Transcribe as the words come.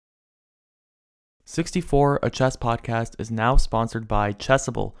64, a chess podcast, is now sponsored by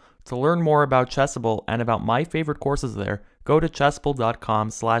Chessable. To learn more about Chessable and about my favorite courses there, go to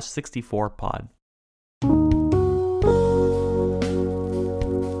chessable.com/64pod.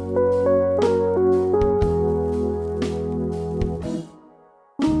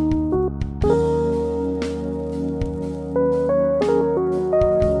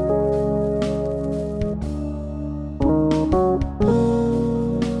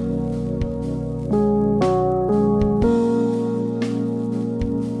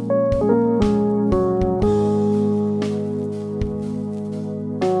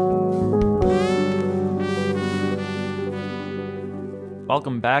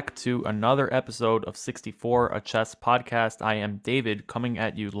 Welcome back to another episode of 64, a chess podcast. I am David, coming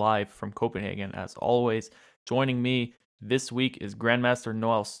at you live from Copenhagen as always. Joining me this week is Grandmaster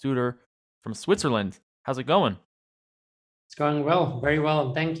Noel Studer from Switzerland. How's it going? It's going well, very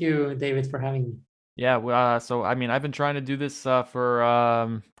well. Thank you, David, for having me. Yeah, I've been trying to do this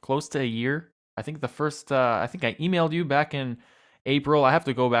for close to a year. I think I think I emailed you back in April. I have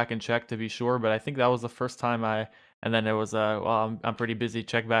to go back and check to be sure, but I think that was the first time and then it was, I'm pretty busy,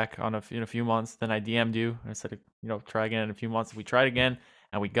 check back in a few months. Then I DM'd you. I said, try again in a few months. We tried again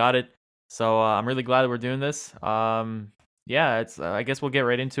and we got it. So I'm really glad that we're doing this. I guess we'll get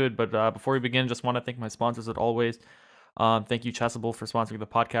right into it. But before we begin, just want to thank my sponsors as always. Thank you, Chessable, for sponsoring the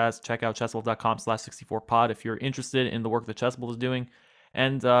podcast. Check out chessable.com/64pod if you're interested in the work that Chessable is doing.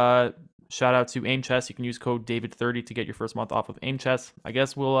 And shout out to Aim Chess. You can use code David30 to get your first month off with Aim Chess. I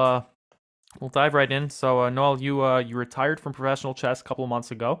guess we'll dive right in. So Noel, you retired from professional chess a couple of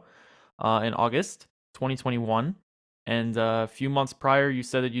months ago, in August 2021. And a few months prior, you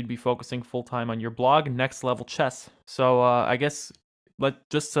said that you'd be focusing full time on your blog, Next Level Chess. So I guess let's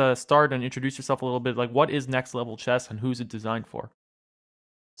just start and introduce yourself a little bit. Like, what is Next Level Chess and who's it designed for?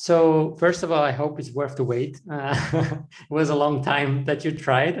 So first of all, I hope it's worth the wait. It was a long time that you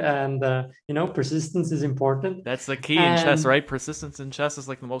tried, and persistence is important. That's the key in chess, right? Persistence in chess is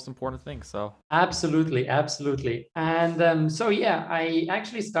like the most important thing. So absolutely, absolutely. And I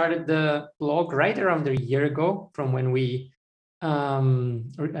actually started the blog right around a year ago from when we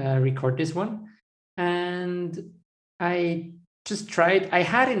record this one, and I just tried. I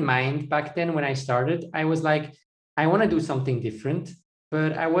had in mind back then when I started, I was like, I want to do something different,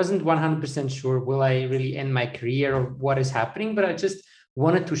 but I wasn't 100% sure, will I really end my career or what is happening? But I just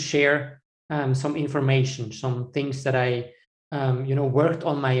wanted to share some information, some things that I, worked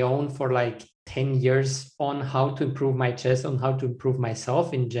on my own for like 10 years on how to improve my chess, on how to improve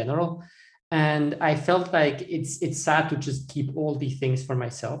myself in general. And I felt like it's sad to just keep all these things for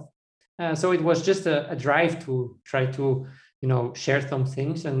myself. So it was just a drive to try to, share some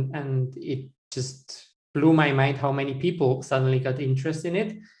things, and it just blew my mind how many people suddenly got interest in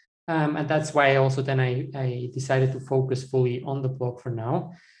it. And that's why also then I decided to focus fully on the blog for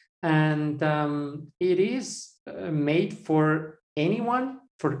now. And it is made for anyone,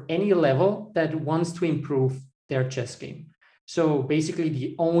 for any level that wants to improve their chess game. So basically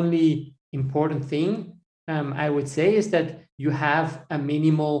the only important thing I would say is that you have a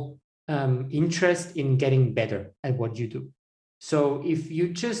minimal interest in getting better at what you do. So if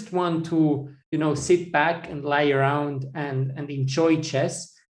you just want to, sit back and lie around and enjoy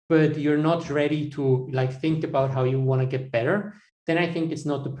chess, but you're not ready to like think about how you want to get better, then I think it's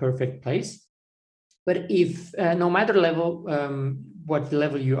not the perfect place. But if no matter level, what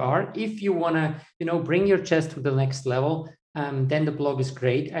level you are, if you want to, bring your chess to the next level, then the blog is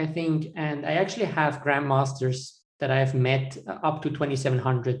great, I think. And I actually have grandmasters that I've met up to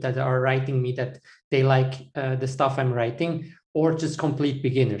 2700 that are writing me that they like the stuff I'm writing, or just complete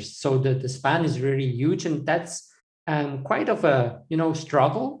beginners. So the span is really huge, and that's quite of a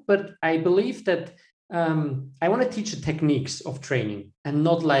struggle. But I believe that I want to teach the techniques of training, and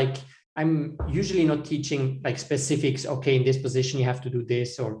not like I'm usually not teaching like specifics. Okay, in this position you have to do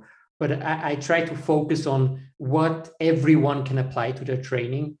this, but I try to focus on what everyone can apply to their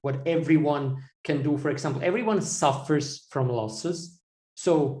training, what everyone can do. For example, everyone suffers from losses,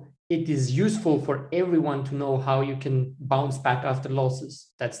 so it is useful for everyone to know how you can bounce back after losses.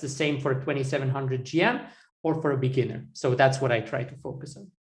 That's the same for a 2700 GM or for a beginner. So that's what I try to focus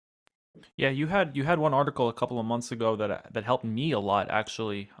on. Yeah, you had one article a couple of months ago that helped me a lot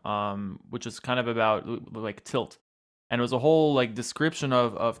actually, which is kind of about like tilt, and it was a whole like description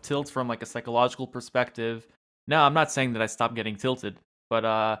of tilt from like a psychological perspective. Now, I'm not saying that I stopped getting tilted, but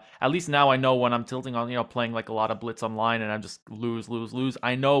at least now I know when I'm tilting on, playing like a lot of Blitz online and I'm just lose, lose, lose.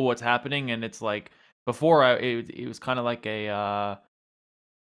 I know what's happening, and it's like before it was kind of like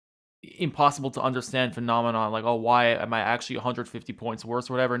impossible to understand phenomenon, like, oh, why am I actually 150 points worse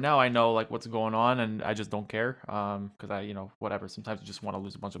or whatever. Now I know like what's going on, and I just don't care, because I, whatever, sometimes you just want to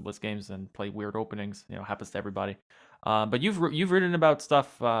lose a bunch of blitz games and play weird openings, happens to everybody. But you've written about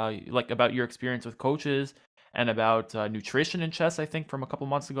stuff, like about your experience with coaches and about nutrition in chess. I think from a couple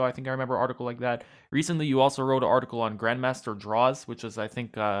months ago, I think I remember an article like that. Recently you also wrote an article on grandmaster draws, which is, I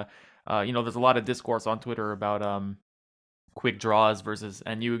think, there's a lot of discourse on Twitter about quick draws versus,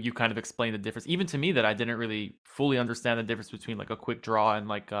 and you kind of explain the difference, even to me, that I didn't really fully understand the difference between like a quick draw and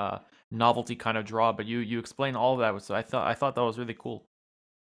like a novelty kind of draw, but you explain all of that, so I thought that was really cool.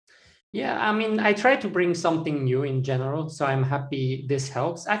 Yeah, I mean, I try to bring something new in general, so I'm happy this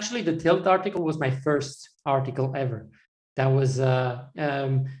helps. Actually, the Tilt article was my first article ever. That was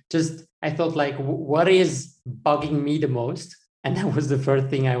just, I thought like, what is bugging me the most? And that was the first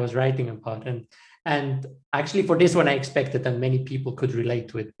thing I was writing about. And actually for this one, I expected that many people could relate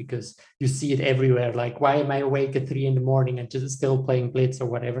to it because you see it everywhere. Like, why am I awake at 3 a.m. and just still playing Blitz or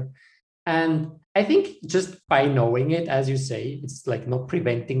whatever? And I think just by knowing it, as you say, it's like not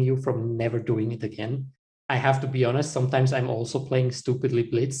preventing you from never doing it again. I have to be honest, sometimes I'm also playing stupidly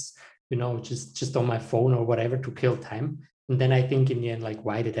Blitz, just on my phone or whatever to kill time. And then I think in the end, like,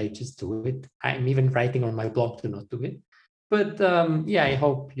 why did I just do it? I'm even writing on my blog to not do it. But yeah, I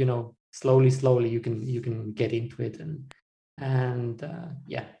hope, slowly you can get into it and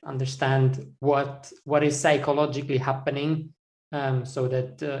yeah, understand what is psychologically happening, so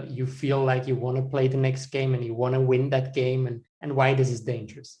that you feel like you want to play the next game and you want to win that game, and why this is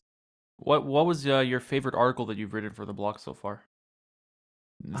dangerous. What was your favorite article that you've written for the blog so far?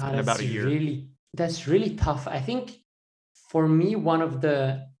 It's Ah, been about that's a year. really tough. I think for me, one of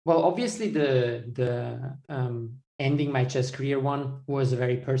the well, obviously the ending my chess career one was a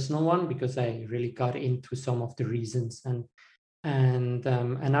very personal one because I really got into some of the reasons, and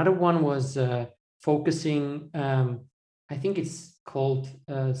another one was focusing. I think it's called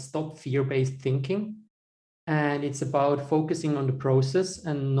Stop Fear-Based Thinking, and it's about focusing on the process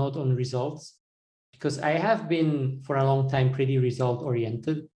and not on results. Because I have been for a long time pretty result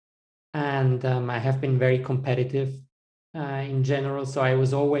oriented, and I have been very competitive in general. So I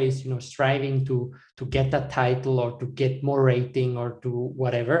was always, striving to get that title or to get more rating or to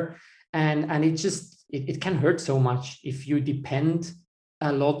whatever, and it can hurt so much if you depend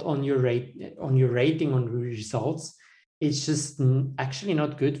a lot on your rating, on your results. It's just actually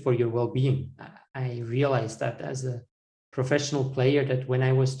not good for your well-being. I realized that as a professional player, that when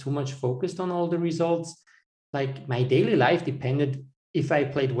I was too much focused on all the results, like my daily life depended if I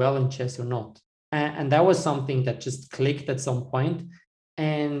played well in chess or not. And that was something that just clicked at some point.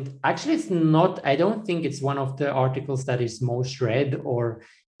 And actually, I don't think it's one of the articles that is most read or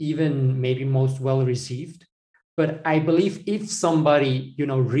even maybe most well received. But I believe if somebody,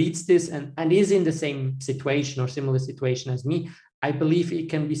 reads this and is in the same situation or similar situation as me, I believe it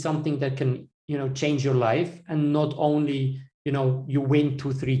can be something that can, change your life, and not only, you win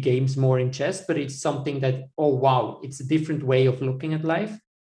 2 3 games more in chess, but it's something that, oh wow, it's a different way of looking at life.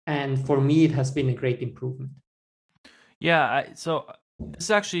 And for me it has been a great improvement. Yeah, so this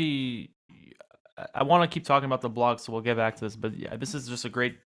is actually, I want to keep talking about the blog, so we'll get back to this. But yeah, this is just a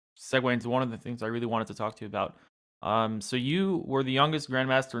great segue into one of the things I really wanted to talk to you about. So you were the youngest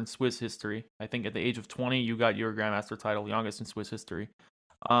grandmaster in Swiss history. I think at the age of 20, you got your grandmaster title, youngest in Swiss history.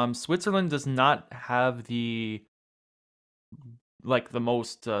 Switzerland does not have the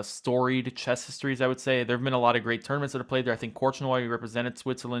most storied chess histories, I would say. There have been a lot of great tournaments that are played there. I think Korchnoi represented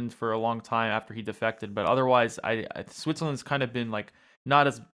Switzerland for a long time after he defected, but otherwise, Switzerland's kind of been like not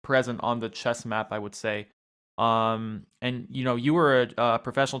as present on the chess map, I would say. And you were a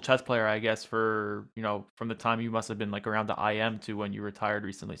professional chess player, I guess, for from the time you must have been like around the IM to when you retired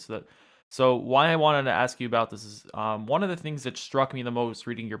recently. So why I wanted to ask you about this is, one of the things that struck me the most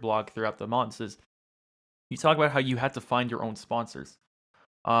reading your blog throughout the months is you talk about how you had to find your own sponsors.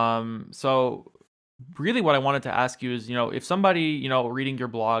 So really what I wanted to ask you is, if somebody, reading your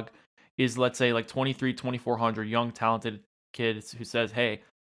blog is, let's say, like 23, 2400, young, talented kids who says, hey,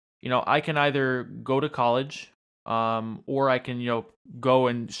 I can either go to college, or I can, go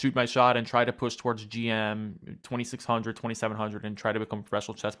and shoot my shot and try to push towards GM 2600, 2700 and try to become a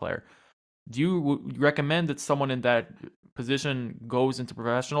professional chess player. Do you recommend that someone in that position goes into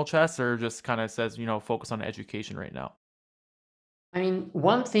professional chess, or just kind of says, focus on education right now? I mean,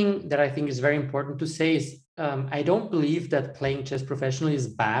 one thing that I think is very important to say is, I don't believe that playing chess professionally is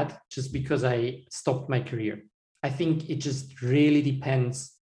bad just because I stopped my career. I think it just really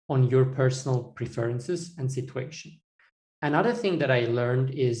depends on your personal preferences and situation. Another thing that I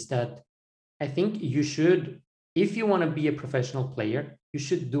learned is that I think you should if you want to be a professional player, you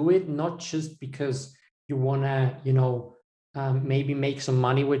should do it not just because you want to, maybe make some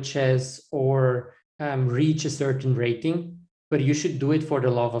money with chess or reach a certain rating, but you should do it for the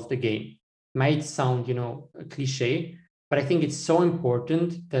love of the game. Might sound, a cliche, but I think it's so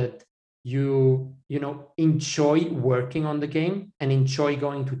important that you enjoy working on the game and enjoy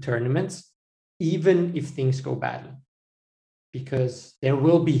going to tournaments, even if things go badly, because there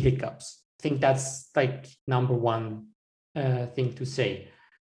will be hiccups. I think that's like number one thing to say.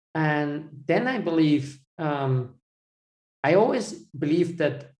 And then I always believe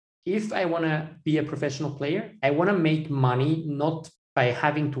that if I want to be a professional player, I want to make money not by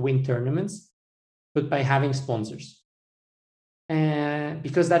having to win tournaments, but by having sponsors.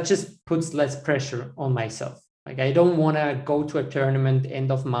 Because that just puts less pressure on myself. Like, I don't want to go to a tournament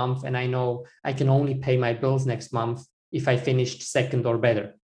end of month and I know I can only pay my bills next month if I finished second or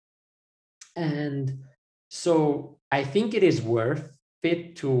better. And so I think it is worth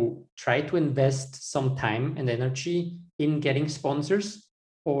it to try to invest some time and energy in getting sponsors,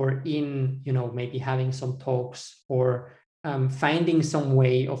 or in, maybe having some talks, or finding some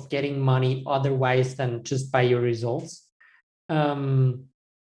way of getting money otherwise than just by your results. But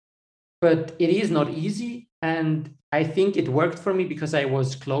it is not easy. And I think it worked for me because I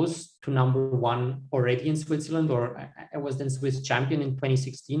was close to number one already in Switzerland, or I was then Swiss champion in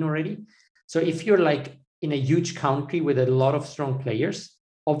 2016 already. So if you're like in a huge country with a lot of strong players,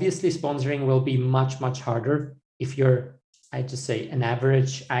 obviously sponsoring will be much, much harder if you're, I just say, an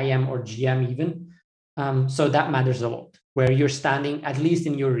average IM or GM even. So that matters a lot, where you're standing, at least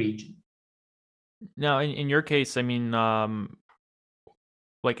in your region. Now, in your case, I mean,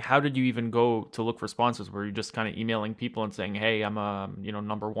 like, how did you even go to look for sponsors? Were you just kind of emailing people and saying, "Hey, I'm a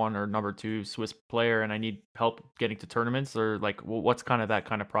number one or number two Swiss player, and I need help getting to tournaments," or like, what's kind of that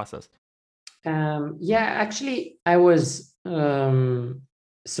kind of process? Yeah, actually, I was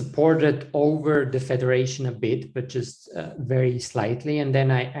supported over the federation a bit, but just very slightly. And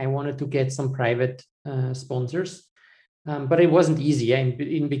then I wanted to get some private sponsors, but it wasn't easy.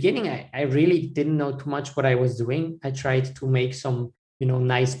 In beginning, I really didn't know too much what I was doing. I tried to make some,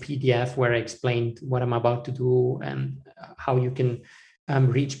 nice PDF where I explained what I'm about to do and how you can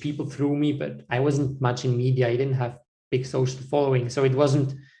reach people through me. But I wasn't much in media. I didn't have big social following, so it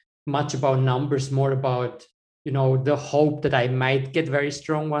wasn't much about numbers, more about, the hope that I might get very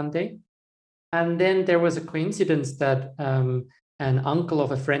strong one day. And then there was a coincidence that an uncle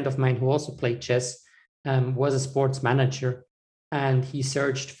of a friend of mine who also played chess was a sports manager, and he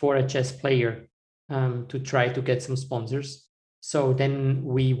searched for a chess player to try to get some sponsors. So then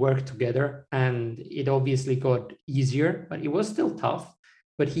we worked together, and it obviously got easier, but it was still tough.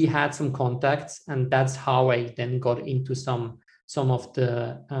 But he had some contacts, and that's how I then got into some of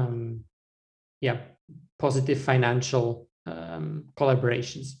the positive financial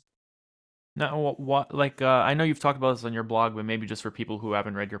collaborations. Now, what like I know you've talked about this on your blog, but maybe just for people who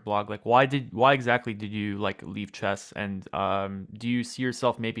haven't read your blog, like why exactly did you like leave chess, and do you see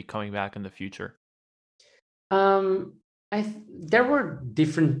yourself maybe coming back in the future? Um, there were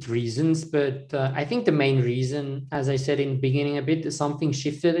different reasons, but I think the main reason, as I said in the beginning a bit, something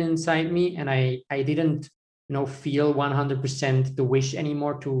shifted inside me, and I didn't, feel 100% the wish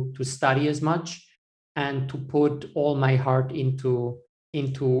anymore to study as much and to put all my heart into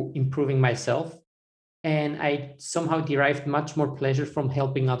improving myself. And I somehow derived much more pleasure from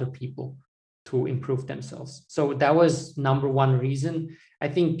helping other people to improve themselves. So that was number one reason. I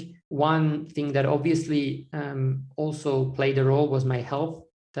think one thing that obviously also played a role was my health,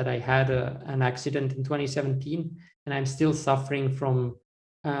 that I had an accident in 2017, and I'm still suffering from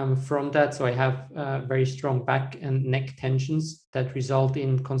that. So I have very strong back and neck tensions that result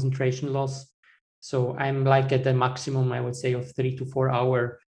in concentration loss. So I'm like at the maximum, I would say, of 3 to 4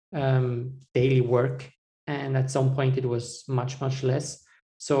 hour daily work. And at some point it was much, much less.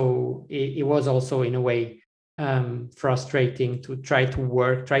 So it was also in a way frustrating to try to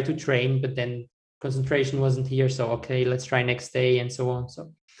work, try to train, but then concentration wasn't here. So, okay, let's try next day and so on.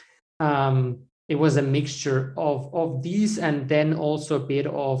 So it was a mixture of these, and then also a bit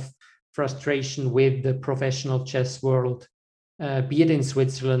of frustration with the professional chess world, be it in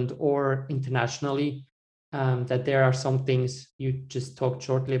Switzerland or internationally, that there are some things you just talked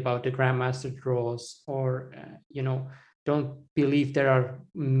shortly about, the grandmaster draws, or don't believe there are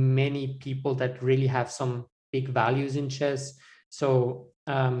many people that really have some big values in chess. So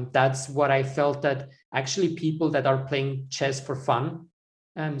that's what I felt, that actually people that are playing chess for fun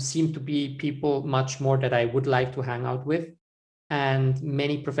seem to be people much more that I would like to hang out with. And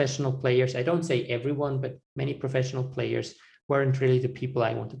many professional players, I don't say everyone, but many professional players weren't really the people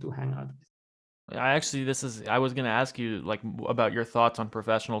I wanted to hang out with. I was gonna ask you like about your thoughts on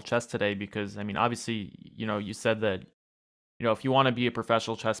professional chess today because I mean, obviously, you said that if you want to be a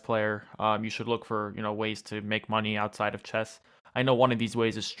professional chess player, you should look for ways to make money outside of chess. I know one of these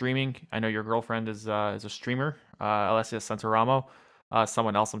ways is streaming. I know your girlfriend is a streamer, Alessia Santaramo.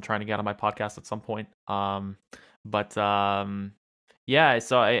 Someone else I'm trying to get on my podcast at some point. But yeah,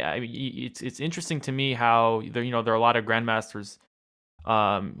 so it's interesting to me how there are a lot of grandmasters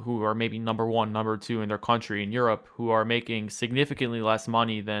who are maybe number one, number two in their country in Europe, who are making significantly less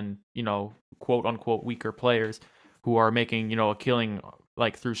money than, quote unquote weaker players who are making, a killing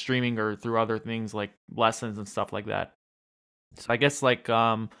like through streaming or through other things like lessons and stuff like that. So I guess like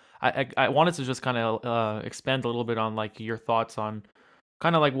I wanted to just kind of expand a little bit on like your thoughts on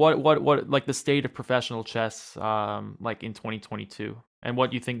kind of like what like the state of professional chess like in 2022 and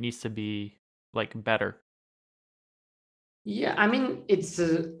what you think needs to be like better. Yeah, I mean, it's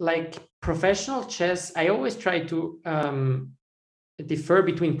like professional chess. I always try to differ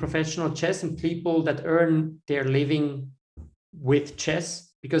between professional chess and people that earn their living with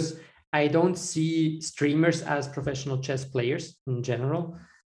chess, because I don't see streamers as professional chess players in general.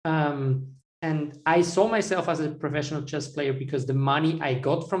 And I saw myself as a professional chess player because the money I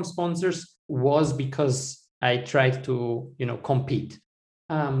got from sponsors was because I tried to, compete.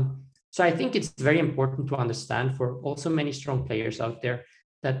 So I think it's very important to understand for also many strong players out there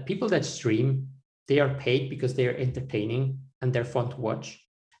that people that stream, they are paid because they are entertaining and they're fun to watch.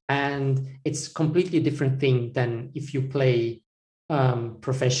 And it's completely different thing than if you play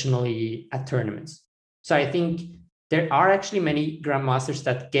professionally at tournaments. So I think there are actually many grandmasters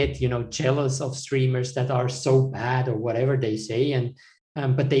that get jealous of streamers that are so bad or whatever they say, and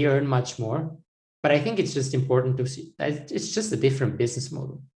but they earn much more. But I think it's just important to see that it's just a different business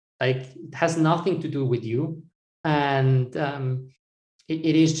model. Like it has nothing to do with you, and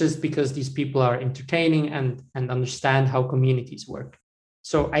it is just because these people are entertaining and understand how communities work.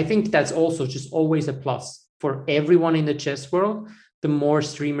 So I think that's also just always a plus for everyone in the chess world. The more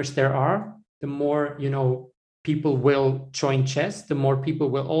streamers there are, the more people will join chess, the more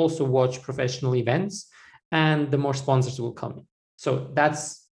people will also watch professional events, and the more sponsors will come in. So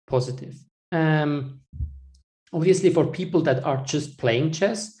that's positive. um, Obviously for people that are just playing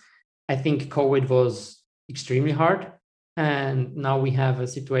chess, I think COVID was extremely hard. And now we have a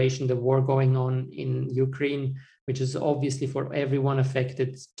situation, the war going on in Ukraine, which is obviously for everyone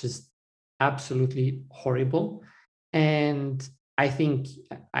affected, just absolutely horrible. And I think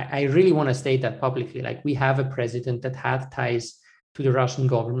I really want to state that publicly. Like, we have a president that had ties to the Russian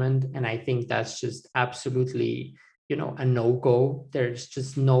government. And I think that's just absolutely, a no-go. There's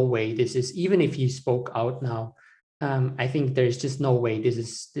just no way this is, even if he spoke out now, I think there's just no way this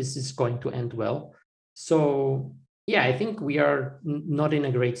is going to end well. So yeah, I think we are not in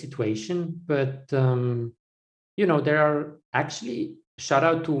a great situation, but there are actually, shout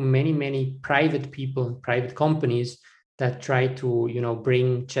out to many private people and private companies that try to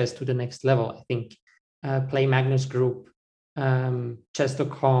bring chess to the next level. I think Play Magnus Group,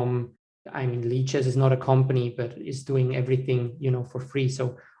 chess.com. I mean, Lichess is not a company, but is doing everything for free.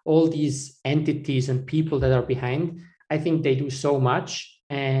 So all these entities and people that are behind, I think they do so much,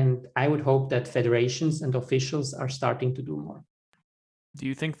 and I would hope that federations and officials are starting to do more. Do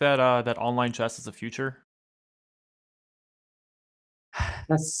you think that that online chess is the future?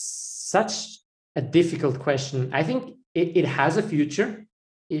 That's such a difficult question. I think it has a future.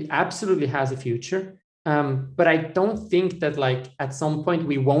 It absolutely has a future. But I don't think that, like, at some point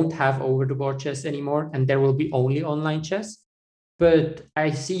we won't have over the board chess anymore and there will be only online chess. But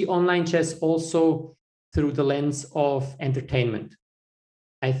I see online chess also through the lens of entertainment.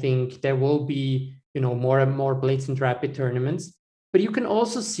 I think there will be, more and more blitz and rapid tournaments. But you can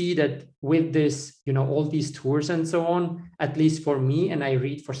also see that with this, all these tours and so on, at least for me, and I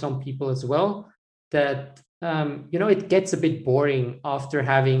read for some people as well, that it gets a bit boring after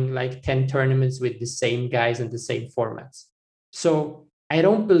having like 10 tournaments with the same guys and the same formats. So I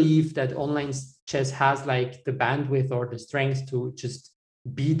don't believe that online chess has like the bandwidth or the strength to just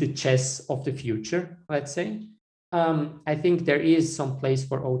be the chess of the future, let's say. I think there is some place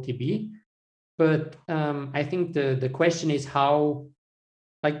for OTB, but I think the question is how,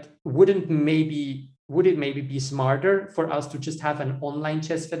 like, would it maybe be smarter for us to just have an online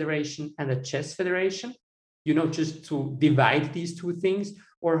chess federation and a chess federation, just to divide these two things?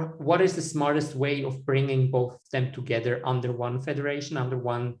 Or what is the smartest way of bringing both of them together under one federation, under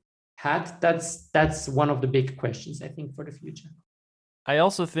one hat? That's one of the big questions, I think, for the future. I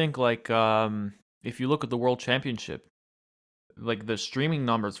also think like if you look at the World Championship, like the streaming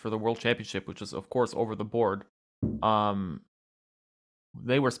numbers for the World Championship, which is of course over the board, um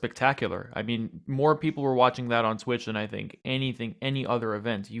they were spectacular. I mean, more people were watching that on Twitch than I think any other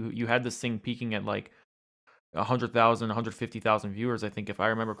event. You had this thing peaking at like 100,000, 150,000 viewers, I think, if I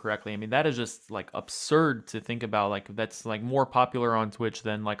remember correctly. I mean, that is just like absurd to think about. Like, that's like more popular on Twitch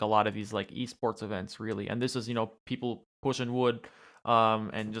than like a lot of these like esports events, really. And this is, people pushing wood,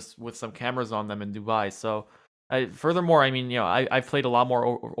 and just with some cameras on them in Dubai. So, furthermore, I mean, I've played a lot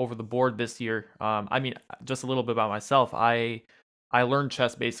more over the board this year. I mean, just a little bit about myself. I learned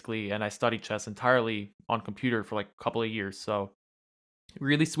chess basically, and I studied chess entirely on computer for like a couple of years. So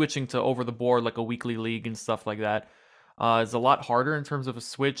really switching to over the board like a weekly league and stuff like that is a lot harder in terms of a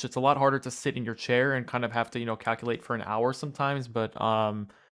switch. It's a lot harder to sit in your chair and kind of have to calculate for an hour sometimes, but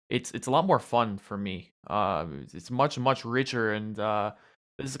it's a lot more fun for me. It's much richer, and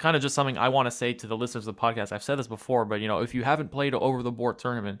this is kind of just something I want to say to the listeners of the podcast. I've said this before, but if you haven't played an over the board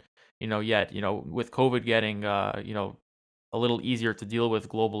tournament yet, with COVID getting a little easier to deal with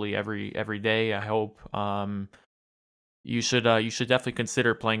globally every day, I hope you should definitely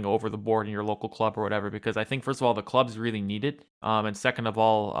consider playing over the board in your local club or whatever, because I think first of all the clubs really need it, and second of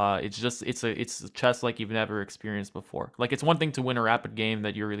all, it's chess like you've never experienced before. Like, it's one thing to win a rapid game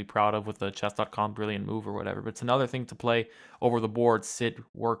that you're really proud of with a chess.com brilliant move or whatever, but it's another thing to play over the board, sit,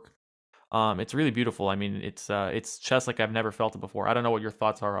 work. It's really beautiful. I mean, it's chess like I've never felt it before. I don't know what your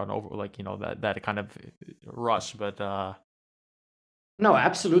thoughts are on over, like, that kind of rush, but No,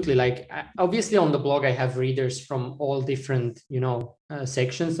 absolutely. Like, obviously on the blog, I have readers from all different,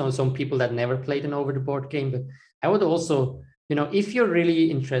 sections. So some people that never played an over the board game, but I would also, if you're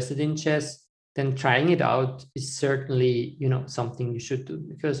really interested in chess, then trying it out is certainly, something you should do,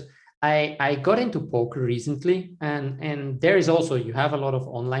 because I got into poker recently, and there is also, you have a lot of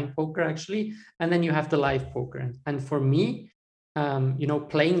online poker actually, and then you have the live poker. And for me,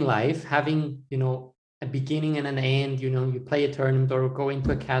 playing live, having, a beginning and an end, you play a tournament or go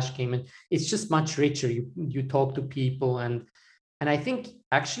into a cash game, and it's just much richer. You talk to people, and I think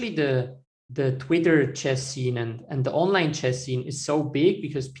actually the Twitter chess scene and the online chess scene is so big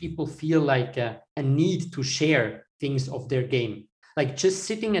because people feel like a need to share things of their game. Like, just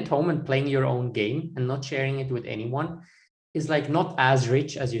sitting at home and playing your own game and not sharing it with anyone is like not as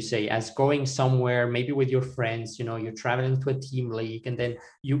rich, as you say, as going somewhere maybe with your friends. You're traveling to a team league, and then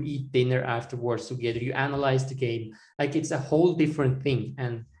you eat dinner afterwards together, you analyze the game. Like, it's a whole different thing,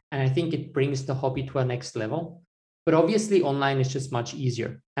 and I think it brings the hobby to a next level. But obviously online is just much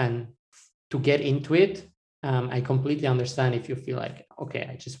easier, and to get into it, I completely understand if you feel like, okay,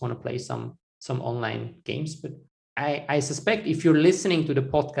 I just want to play some online games. But I suspect if you're listening to the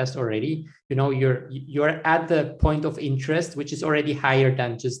podcast already, you're at the point of interest, which is already higher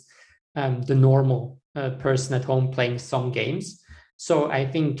than just the normal person at home playing some games. So I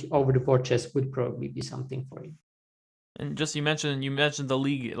think over the board chess would probably be something for you. And just you mentioned the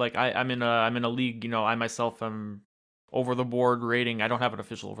league. Like, I'm in a league. I myself am over the board rating. I don't have an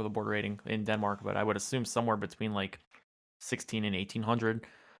official over the board rating in Denmark, but I would assume somewhere between like 16 and 1800.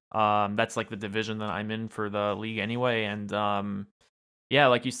 That's like the division that I'm in for the league anyway. And yeah,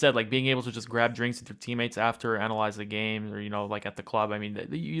 like you said, like being able to just grab drinks with your teammates after, analyze the game, or like at the club. I mean,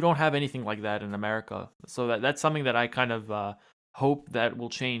 you don't have anything like that in America. So that's something that I kind of hope that will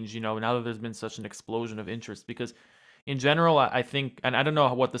change. Now that there's been such an explosion of interest, because in general, I think, and I don't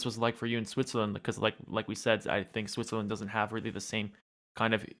know what this was like for you in Switzerland, because like we said, I think Switzerland doesn't have really the same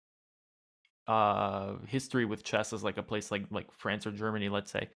kind of history with chess as like a place like France or Germany,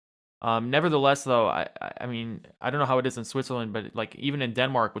 let's say. Nevertheless, though, I mean, I don't know how it is in Switzerland, but like even in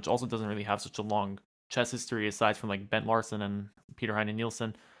Denmark, which also doesn't really have such a long chess history aside from like Bent Larsen and Peter Heine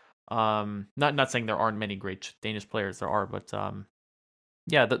Nielsen. Not saying there aren't many great Danish players, there are, but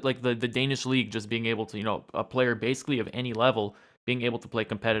yeah, the Danish league, just being able to, a player basically of any level being able to play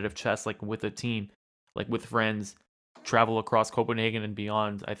competitive chess like with a team, like with friends, travel across Copenhagen and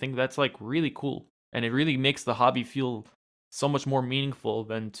beyond. I think that's like really cool, and it really makes the hobby feel so much more meaningful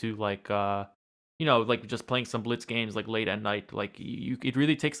than to like like just playing some blitz games like late at night. Like, it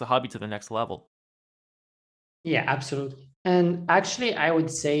really takes the hobby to the next level. Yeah, absolutely. And actually, I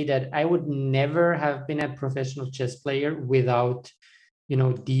would say that I would never have been a professional chess player without,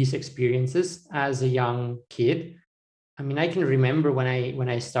 these experiences as a young kid. I mean, I can remember when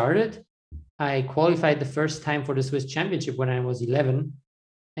I started, I qualified the first time for the Swiss Championship when I was 11,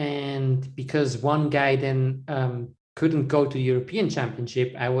 and because one guy then couldn't go to the European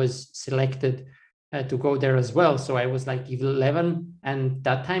Championship, I was selected to go there as well. So I was like 11, and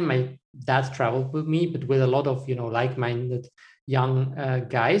that time my dad traveled with me, but with a lot of like-minded young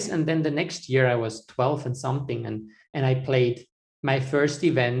guys. And then the next year I was 12 and something, and I played my first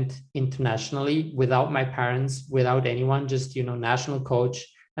event internationally without my parents, without anyone, just, national coach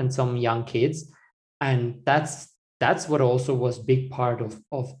and some young kids. And that's what also was big part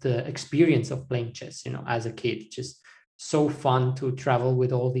of the experience of playing chess, as a kid. Just so fun to travel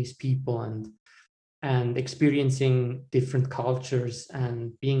with all these people and experiencing different cultures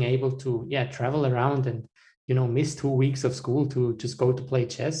and being able to travel around and miss 2 weeks of school to just go to play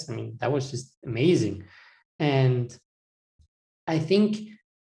chess. I mean, that was just amazing. And I think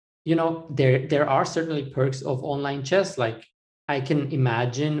there are certainly perks of online chess. Like, I can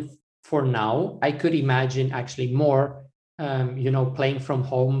imagine, for now I could imagine actually more playing from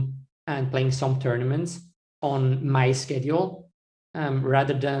home and playing some tournaments on my schedule,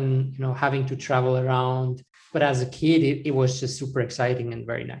 rather than having to travel around. But as a kid, it was just super exciting and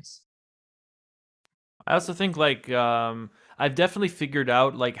very nice. I also think like I've definitely figured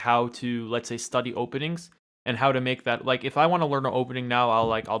out like how to, let's say, study openings and how to make that, like, if I want to learn an opening now,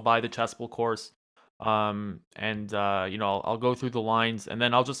 I'll buy the Chessable course, and I'll go through the lines, and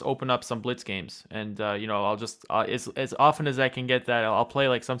then I'll just open up some blitz games, and I'll just as often as I can get that, I'll play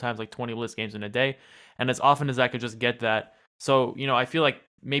like sometimes like 20 blitz games in a day, and as often as I could just get that. So I feel like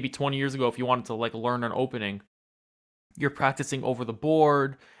maybe 20 years ago, if you wanted to like learn an opening, you're practicing over the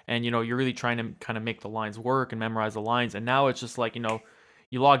board, and you're really trying to kind of make the lines work and memorize the lines. And now it's just like,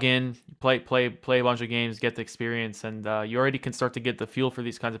 you log in, play a bunch of games, get the experience, and you already can start to get the feel for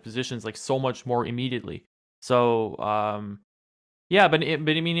these kinds of positions like so much more immediately. So yeah, but I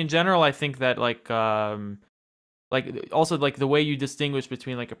mean, in general, I think that like also like the way you distinguish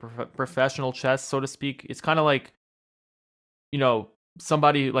between like a professional chess, so to speak, it's kind of like, you know,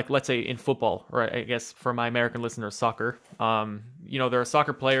 somebody like, let's say in football, or I guess for my American listeners, soccer. There are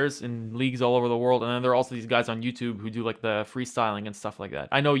soccer players in leagues all over the world, and then there are also these guys on YouTube who do like the freestyling and stuff like that.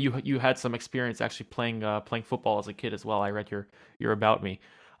 I know you had some experience actually playing football as a kid as well. I read your about me.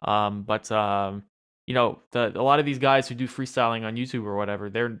 But a lot of these guys who do freestyling on YouTube or whatever,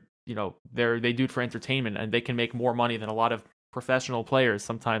 they do it for entertainment, and they can make more money than a lot of professional players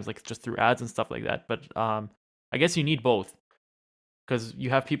sometimes, like just through ads and stuff like that. But I guess you need both, because you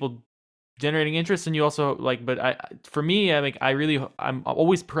have people generating interest, and you also like, but for me, I'm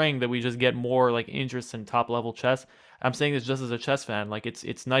always praying that we just get more like interest in top level chess. I'm saying this just as a chess fan. Like,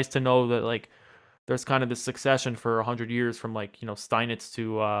 it's nice to know that like there's kind of this succession for 100 years from like, Steinitz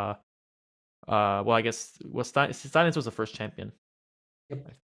to well, I guess Steinitz was the first champion.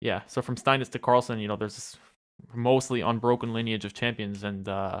 Yep. Yeah, so from Steinitz to Carlsen, there's this mostly unbroken lineage of champions, and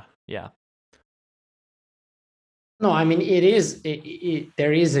yeah. No, I mean,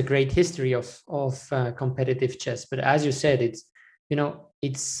 there is a great history of competitive chess, but as you said,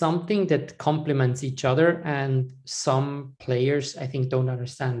 it's something that complements each other, and some players, I think, don't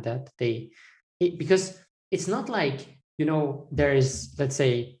understand that because it's not like there is, let's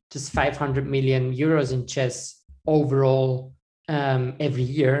say, just 500 million euros in chess overall, every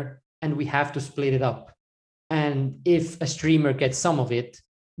year, and we have to split it up. And if a streamer gets some of it,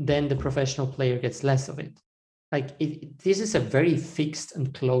 then the professional player gets less of it. Like, this is a very fixed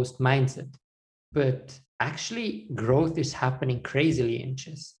and closed mindset, but actually growth is happening crazily in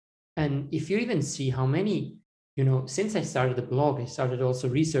chess. And if you even see how many, since I started the blog, I started also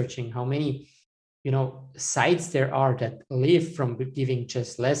researching how many sites there are that live from giving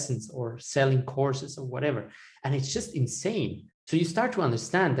chess lessons or selling courses or whatever, and it's just insane. So you start to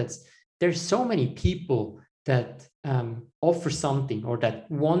understand that there's so many people that offer something, or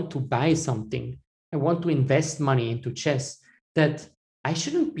that want to buy something and want to invest money into chess, that I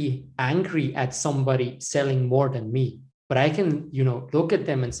shouldn't be angry at somebody selling more than me, but I can, look at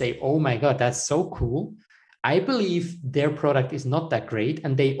them and say, oh my God, that's so cool. I believe their product is not that great,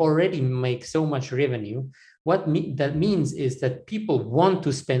 and they already make so much revenue. That means is that people want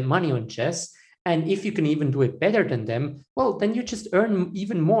to spend money on chess. And if you can even do it better than them, well, then you just earn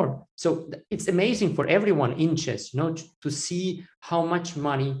even more. So it's amazing for everyone in chess, to see how much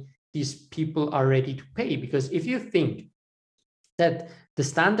money these people are ready to pay. Because if you think that the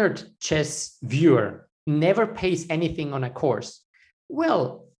standard chess viewer never pays anything on a course,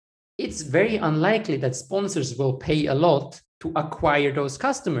 well, it's very unlikely that sponsors will pay a lot to acquire those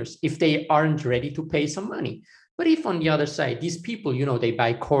customers if they aren't ready to pay some money. But if on the other side, these people, they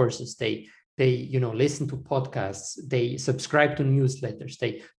buy courses, they listen to podcasts, they subscribe to newsletters,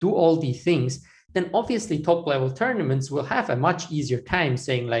 they do all these things, then obviously top level tournaments will have a much easier time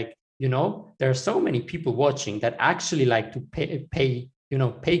saying like, there are so many people watching that actually like to pay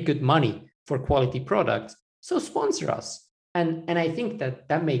good money for quality products. So sponsor us. And I think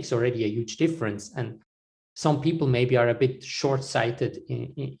that makes already a huge difference. And some people maybe are a bit short-sighted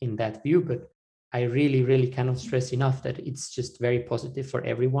in that view, but I really, really cannot stress enough that it's just very positive for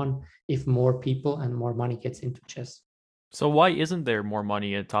everyone if more people and more money gets into chess. So why isn't there more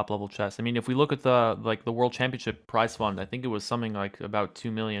money at top level chess? I mean, if we look at the World Championship prize fund, I think it was something like about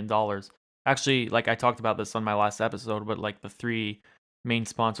 $2 million. Actually, like I talked about this on my last episode, but like the three main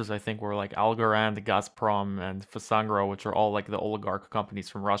sponsors I think were like Algorand, Gazprom, and Fasangro, which are all like the oligarch companies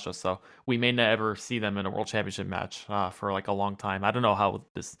from Russia. So we may never see them in a World Championship match for like a long time. I don't know how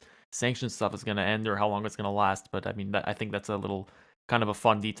this sanction stuff is going to end or how long it's going to last, but I mean, I think that's a little kind of a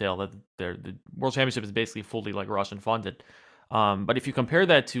fun detail that the World Championship is basically fully like Russian funded. But if you compare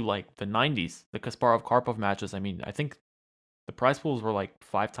that to like the 90s, the Kasparov Karpov matches, I mean, I think the prize pools were like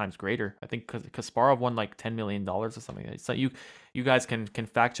 5 times greater. I think Kasparov won like $10 million or something. So you guys can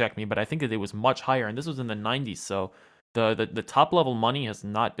fact check me, but I think that it was much higher, and this was in the 90s. So the top level money has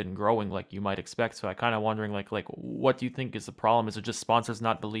not been growing like you might expect. So I kind of wondering like what do you think is the problem? Is it just sponsors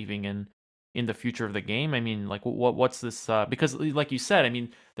not believing in the future of the game? I mean, like what's this? Because like you said, I mean,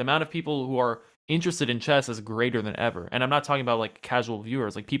 the amount of people who are interested in chess is greater than ever, and I'm not talking about like casual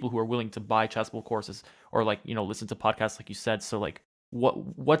viewers, like people who are willing to buy chessable courses or like listen to podcasts, like you said. So like,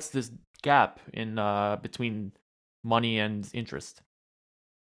 what's this gap in between money and interest?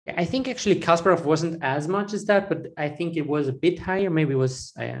 I think actually Kasparov wasn't as much as that, but I think it was a bit higher. Maybe it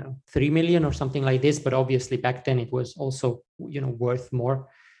was 3 million or something like this. But obviously back then it was also worth more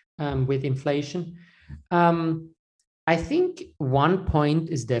with inflation. I think one point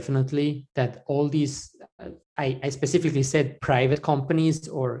is definitely that all these, I specifically said private companies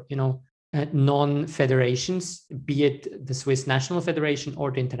or non-federations, be it the Swiss National Federation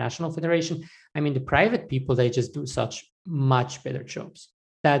or the International Federation. I mean, the private people, they just do such much better jobs.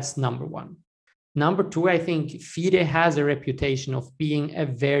 That's number one. Number two, I think FIDE has a reputation of being a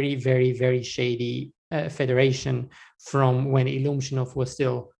very, very, very shady federation from when Ilumshinov was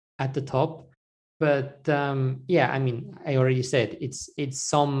still at the top. But yeah, I mean, I already said it's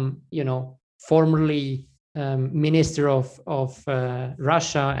some formerly minister of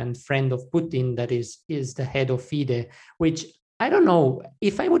Russia and friend of Putin that is the head of FIDE, which I don't know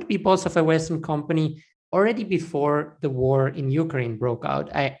if I would be boss of a Western company already before the war in Ukraine broke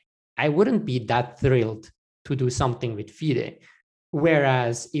out. I wouldn't be that thrilled to do something with FIDE.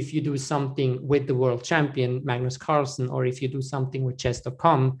 Whereas if you do something with the world champion Magnus Carlsen, or if you do something with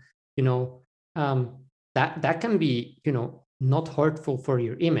chess.com, that can be not hurtful for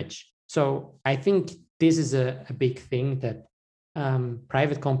your image. So I think this is a big thing that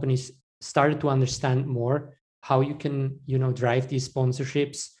private companies started to understand more how you can drive these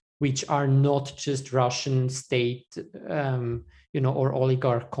sponsorships, which are not just Russian state or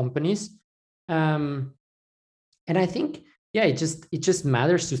oligarch companies. And I think it just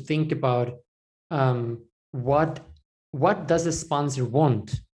matters to think about what does a sponsor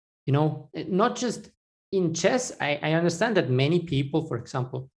want. Not just in chess. I understand that many people, for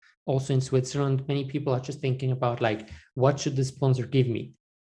example, also in Switzerland, many people are just thinking about like, what should the sponsor give me?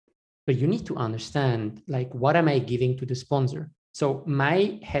 But you need to understand, like, what am I giving to the sponsor? So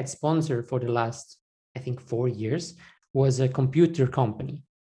my head sponsor for the last, I think, 4 years was a computer company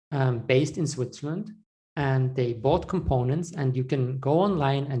based in Switzerland, and they bought components, and you can go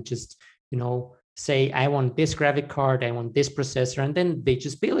online and just, say, I want this graphic card, I want this processor, and then they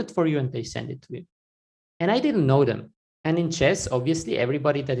just build it for you and they send it to you. And I didn't know them. And in chess, obviously,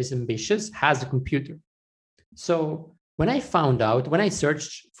 everybody that is ambitious has a computer. So when I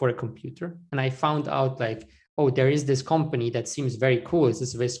searched for a computer and I found out like, oh, there is this company that seems very cool. It's a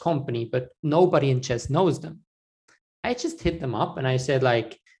Swiss company, but nobody in chess knows them. I just hit them up and I said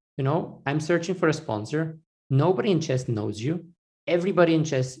like, I'm searching for a sponsor. Nobody in chess knows you. Everybody in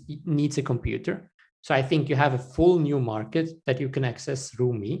chess needs a computer. So I think you have a full new market that you can access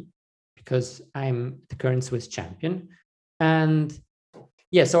through me because I'm the current Swiss champion. And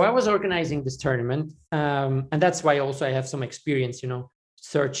yeah, so I was organizing this tournament. And that's why also I have some experience,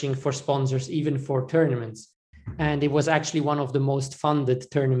 searching for sponsors, even for tournaments. And it was actually one of the most funded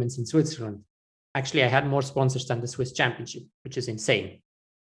tournaments in Switzerland. Actually, I had more sponsors than the Swiss Championship, which is insane.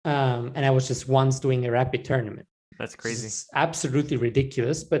 And I was just once doing a rapid tournament. That's crazy. It's absolutely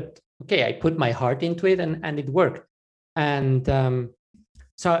ridiculous, but okay, I put my heart into it and it worked. And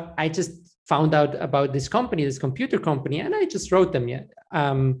so I just found out about this company, this computer company, and I just wrote them,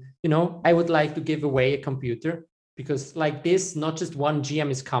 I would like to give away a computer because like this, not just one GM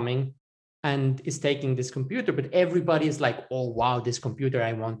is coming and is taking this computer, but everybody is like, oh, wow, this computer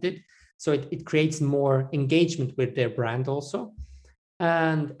I wanted. So it creates more engagement with their brand also.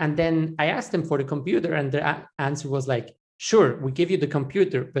 And then I asked them for the computer, and the answer was like, sure, we give you the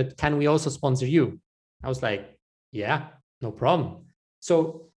computer, but can we also sponsor you? I was like, yeah, no problem.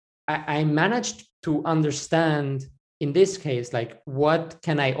 So I managed to understand in this case, like what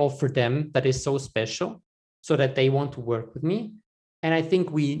can I offer them that is so special so that they want to work with me. And I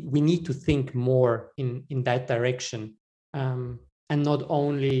think we need to think more in that direction, um, and not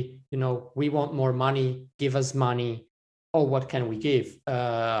only, we want more money, give us money. Oh, what can we give?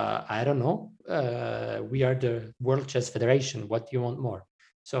 I don't know. We are the World Chess Federation. What do you want more?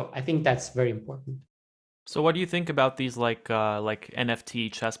 So I think that's very important. So what do you think about these like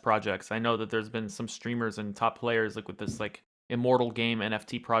NFT chess projects? I know that there's been some streamers and top players like with this like Immortal Game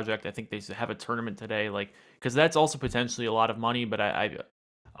NFT project. I think they have a tournament today, like because that's also potentially a lot of money. But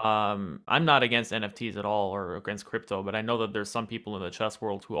I'm not against NFTs at all or against crypto, but I know that there's some people in the chess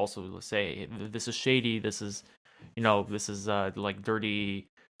world who also say this is shady. This is, this is like dirty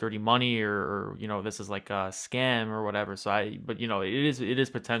money or this is like a scam or whatever. So but it is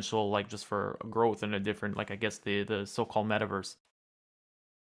potential like just for growth in a different like I guess the so-called metaverse.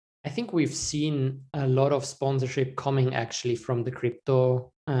 I think we've seen a lot of sponsorship coming actually from the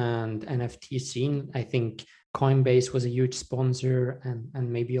crypto and NFT scene. I think Coinbase was a huge sponsor,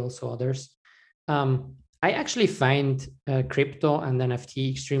 and maybe also others. I actually find crypto and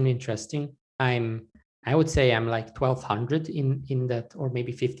NFT extremely interesting. I would say I'm like 1200 in that, or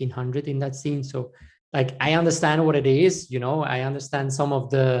maybe 1500 in that scene. So like I understand what it is. I understand some of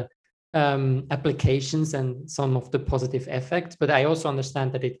the applications and some of the positive effects, but I also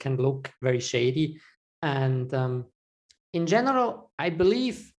understand that it can look very shady. And in general, I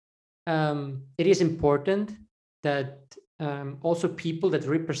believe it is important that also people that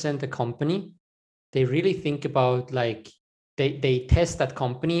represent the company, they really think about like they test that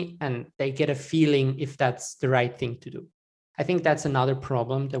company and they get a feeling if that's the right thing to do. I think that's another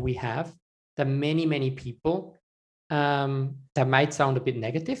problem that we have, that many people, that might sound a bit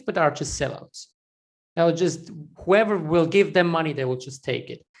negative, but are just sellouts. They'll just, whoever will give them money, they will just take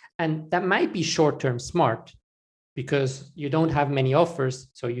it. And that might be short term smart because you don't have many offers,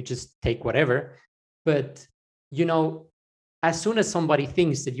 so you just take whatever. But, as soon as somebody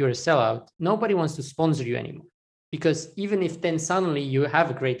thinks that you're a sellout, nobody wants to sponsor you anymore. Because even if then suddenly you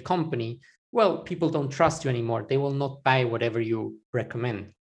have a great company, well, people don't trust you anymore. They will not buy whatever you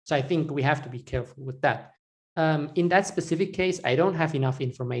recommend. So I think we have to be careful with that. In that specific case, I don't have enough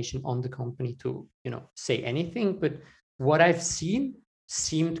information on the company to, say anything, but what I've seen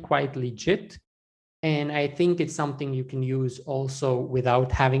seemed quite legit. And I think it's something you can use also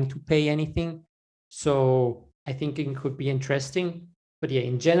without having to pay anything. So I think it could be interesting. But yeah,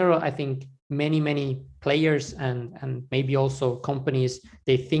 in general, I think many players and maybe also companies,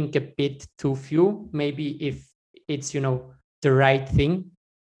 they think a bit too few. Maybe if it's, the right thing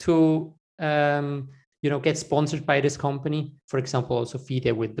to get sponsored by this company. For example, also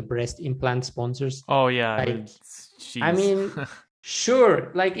FIDE with the breast implant sponsors. Oh yeah, I Like, mean, I jeez. mean,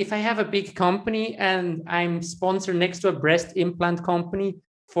 sure, like if I have a big company and I'm sponsored next to a breast implant company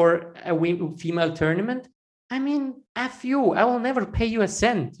for a female tournament, I mean, F you, I will never pay you a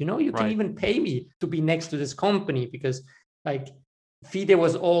cent. You can Right. even pay me to be next to this company because like FIDE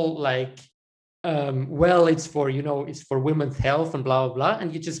was all like, well, it's for women's health and blah, blah, blah.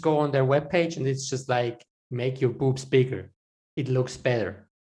 And you just go on their webpage and it's just like, make your boobs bigger. It looks better.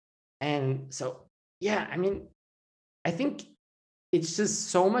 And so, yeah, I mean, I think it's just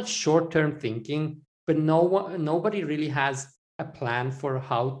so much short-term thinking, but nobody really has a plan for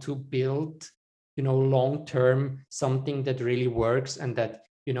how to build, long-term something that really works, and that,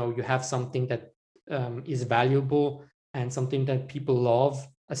 you have something that is valuable and something that people love,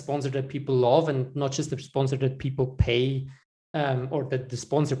 a sponsor that people love, and not just a sponsor that people pay, or that the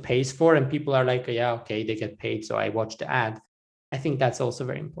sponsor pays for and people are like, yeah, okay, they get paid, so I watch the ad. I think that's also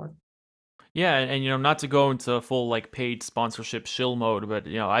very important. Yeah, and not to go into full like paid sponsorship shill mode, but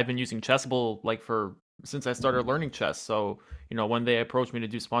I've been using Chessable like for since I started learning chess. So when they approached me to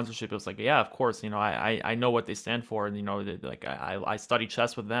do sponsorship, it was like, yeah, of course. I know what they stand for, and like I study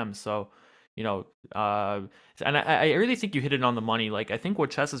chess with them. So you know, uh, and I really think you hit it on the money. Like I think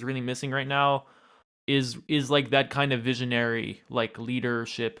what chess is really missing right now is like that kind of visionary like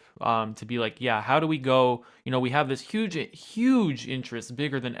leadership, to be like, yeah, how do we go, we have this huge interest,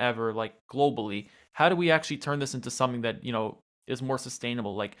 bigger than ever, like globally. How do we actually turn this into something that is more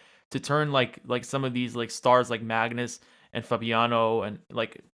sustainable, like to turn like some of these like stars like Magnus and Fabiano, and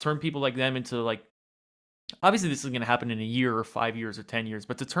like turn people like them into like, obviously this is going to happen in a year or 5 years or 10 years,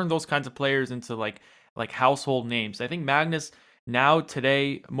 but to turn those kinds of players into like household names. I think Magnus, now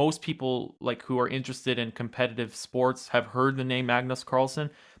today, most people like who are interested in competitive sports have heard the name Magnus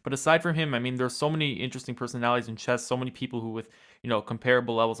Carlsen. But aside from him, I mean, there's so many interesting personalities in chess, so many people who with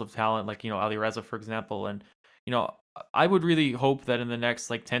comparable levels of talent, like Ali Reza, for example. And you know, I would really hope that in the next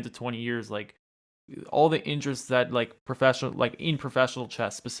like 10 to 20 years, like all the interests that like professional, like in professional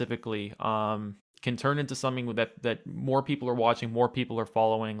chess specifically, can turn into something that more people are watching, more people are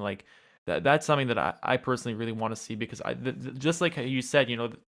following. Like that's something that I personally really want to see, because just like you said,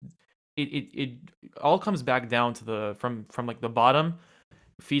 it all comes back down to the from like the bottom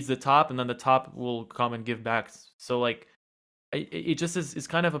feeds the top, and then the top will come and give back. So like it just is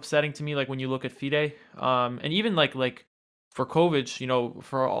kind of upsetting to me, like when you look at FIDE, and even like for Kovic,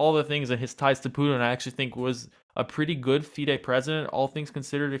 for all the things and his ties to Putin, I actually think was a pretty good FIDE president, all things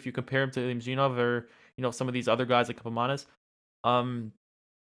considered, if you compare him to Imjinov or some of these other guys like Kapamanis. Um,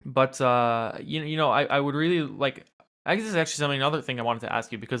 but I would really like. I guess this is actually something another thing I wanted to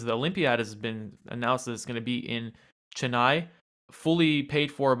ask you, because the Olympiad has been announced that it's going to be in Chennai, fully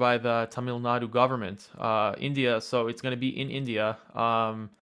paid for by the Tamil Nadu government, India. So it's going to be in India.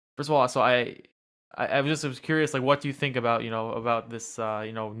 First of all, so I was curious, like, what do you think about about this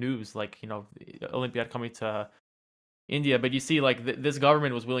news, like Olympiad coming to India? But you see, like this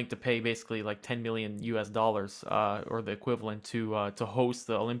government was willing to pay basically like 10 million US dollars, or the equivalent, to host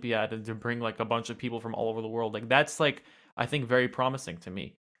the Olympiad and to bring like a bunch of people from all over the world. Like that's like, I think, very promising to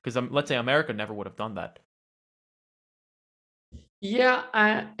me, because let's say America never would have done that.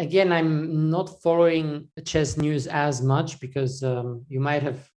 Yeah, again, I'm not following chess news as much because you might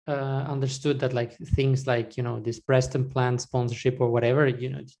have understood that like things like this Preston plant sponsorship or whatever,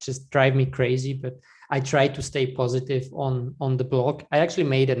 just drive me crazy. But I try to stay positive on the blog. I actually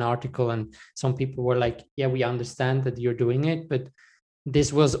made an article, and some people were like, "Yeah, we understand that you're doing it, but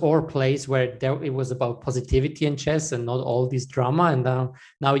this was our place where it was about positivity in chess and not all this drama. And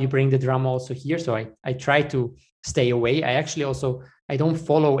now you bring the drama also here." So I try to stay away. I don't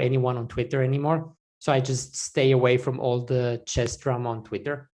follow anyone on Twitter anymore. So I just stay away from all the chess drama on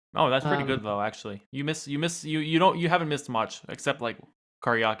Twitter. Oh, that's pretty good though, actually. You haven't missed much, except like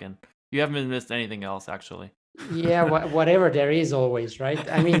Karyakin. You haven't missed anything else, actually. Yeah, whatever there is always, right?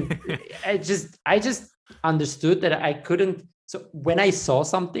 I mean, I just understood that I couldn't. So when I saw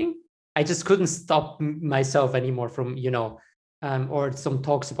something, I just couldn't stop myself anymore from or some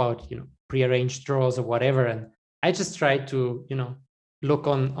talks about prearranged draws or whatever, and I just tried to look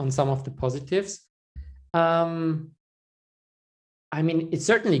on some of the positives. Um, I mean, it's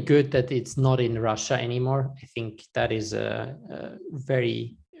certainly good that it's not in Russia anymore. I think that is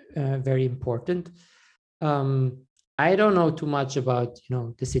very, very important. Um, I don't know too much about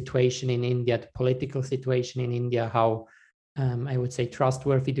the situation in India, the political situation in India, how I would say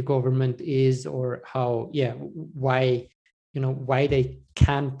trustworthy the government is, or how why they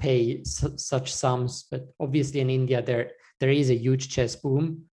can pay such sums. But obviously in India there is a huge chess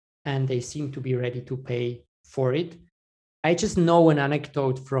boom, and they seem to be ready to pay for it. I just know an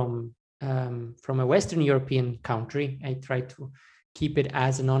anecdote from a Western European country. I try to keep it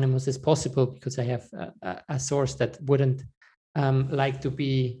as anonymous as possible because I have a source that wouldn't like to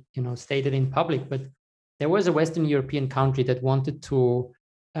be stated in public. But there was a Western European country that wanted to,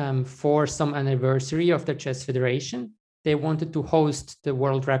 for some anniversary of their chess federation, they wanted to host the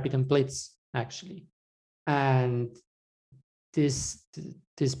World Rapid and Blitz actually, and this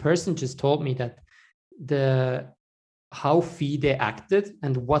this person just told me that the how FIDE acted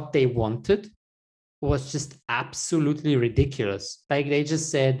and what they wanted was just absolutely ridiculous. Like they just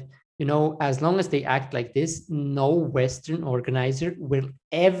said, as long as they act like this, no Western organizer will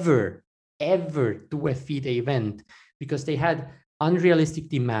ever do a FIDE event, because they had unrealistic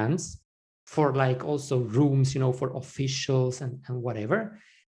demands for like also rooms, for officials and whatever,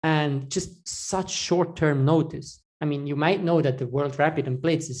 and just such short-term notice. I mean, you might know that the World Rapid and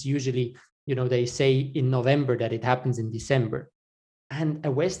Blitz is usually, they say in November that it happens in December. And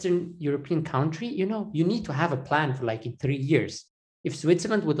a Western European country, you need to have a plan for like in 3 years. If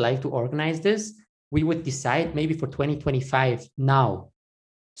Switzerland would like to organize this, we would decide maybe for 2025 now.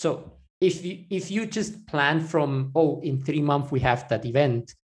 So if you just plan from, in 3 months we have that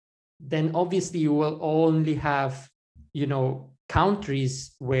event, then obviously you will only have,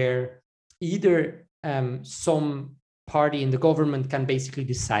 countries where either some party in the government can basically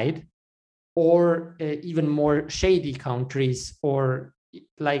decide, or even more shady countries, or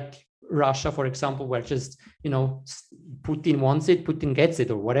like Russia, for example, where just Putin wants it, Putin gets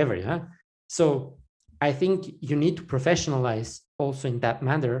it, or whatever. Yeah. So I think you need to professionalize also in that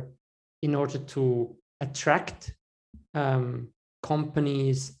manner in order to attract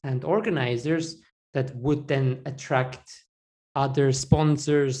companies and organizers that would then attract other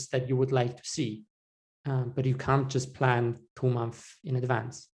sponsors that you would like to see. But you can't just plan 2 months in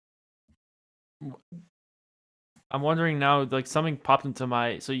advance. I'm wondering now, like something popped into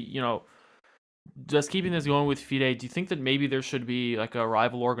my, so Just keeping this going with FIDE, do you think that maybe there should be like a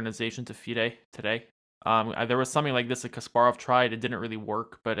rival organization to FIDE today? There was something like this that Kasparov tried. It didn't really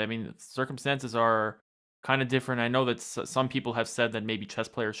work, but I mean, circumstances are kind of different. I know that some people have said that maybe chess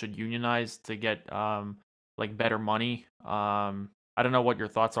players should unionize to get like better money. I don't know what your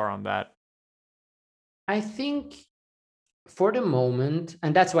thoughts are on that. I think for the moment,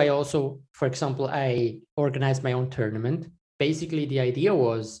 and that's why also, for example, I organized my own tournament. Basically, the idea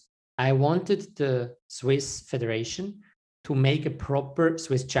was I wanted the Swiss Federation to make a proper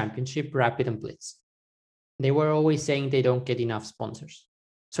Swiss championship, Rapid and Blitz. They were always saying they don't get enough sponsors.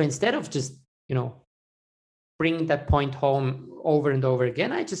 So instead of just, bringing that point home over and over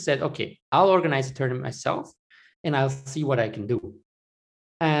again, I just said, okay, I'll organize a tournament myself and I'll see what I can do.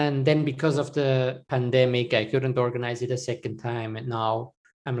 And then because of the pandemic, I couldn't organize it a second time. And now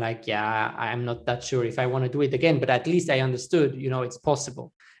I'm like, yeah, I'm not that sure if I want to do it again, but at least I understood, it's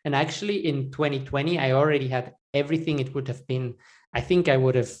possible. And actually in 2020, I already had everything it would have been. I think I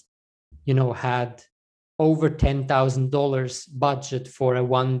would have, had over $10,000 budget for a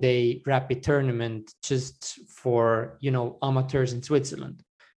 1-day rapid tournament just for, amateurs in Switzerland,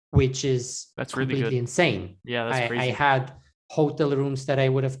 which is That's really completely good. insane. Yeah, that's crazy. I had hotel rooms that I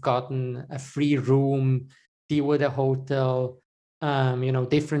would have gotten, a free room, deal with a hotel,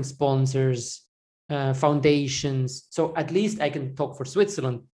 different sponsors, foundations. So at least I can talk for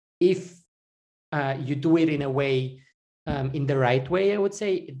Switzerland. If you do it in a way, in the right way, I would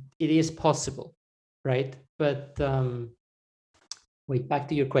say it is possible, right? But wait, back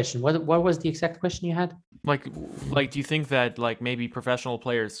to your question. What was the exact question you had? Like, do you think that like maybe professional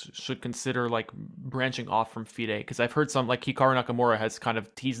players should consider like branching off from FIDE? Because I've heard some like Hikaru Nakamura has kind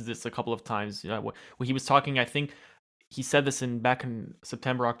of teased this a couple of times. When he was talking, I think he said this back in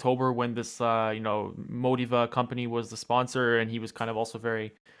September, October when this Motiva company was the sponsor, and he was kind of also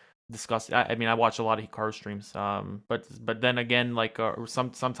very disgusted. I mean, I watch a lot of Hikaru streams, but then again, like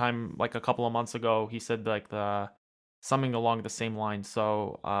sometime like a couple of months ago, he said like something along the same line.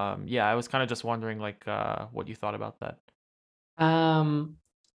 So yeah, I was kind of just wondering like what you thought about that.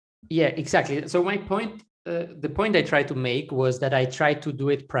 Yeah, exactly. So my point, the point I tried to make was that I tried to do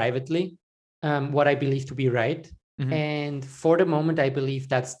it privately, what I believe to be right. Mm-hmm. And for the moment, I believe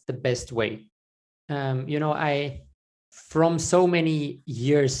that's the best way. I, from so many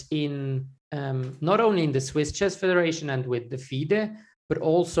years in, not only in the Swiss Chess Federation and with the FIDE, but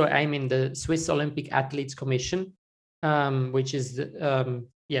also I'm in the Swiss Olympic Athletes Commission, which is,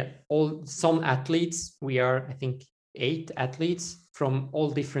 some athletes. We are, I think, 8 athletes from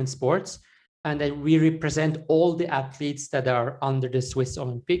all different sports. And then we represent all the athletes that are under the Swiss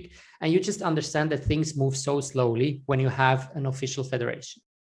Olympic. And you just understand that things move so slowly when you have an official federation.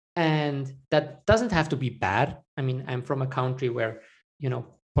 And that doesn't have to be bad. I mean, I'm from a country where,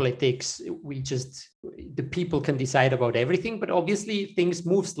 politics, the people can decide about everything, but obviously things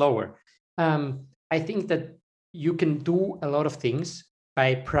move slower. I think that you can do a lot of things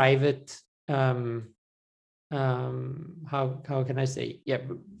by private, how can I say? Yeah,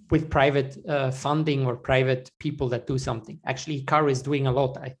 with private funding or private people that do something. Actually, Hikaru is doing a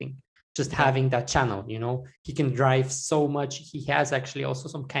lot, I think. Just having that channel, he can drive so much. He has actually also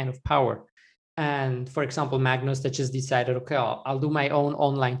some kind of power. And for example, Magnus that just decided, okay, I'll do my own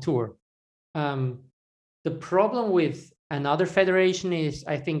online tour. The problem with another federation is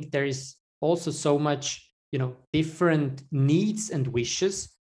I think there is also so much, different needs and wishes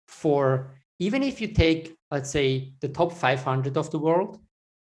for, even if you take, let's say, the top 500 of the world,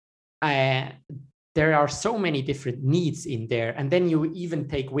 there are so many different needs in there. And then you even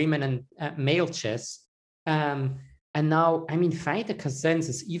take women and male chess. And now, I mean, find a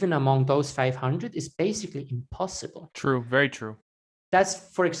consensus even among those 500 is basically impossible. True, very true. That's,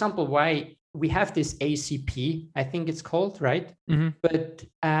 for example, why we have this ACP, I think it's called, right? Mm-hmm. But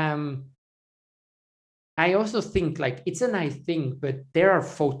I also think like it's a nice thing, but there are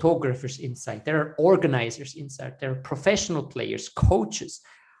photographers inside, there are organizers inside, there are professional players, coaches.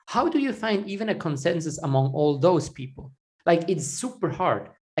 How do you find even a consensus among all those people? Like, it's super hard.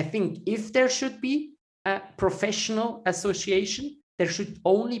 I think if there should be a professional association, there should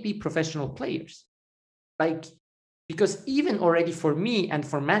only be professional players. Like, because even already for me and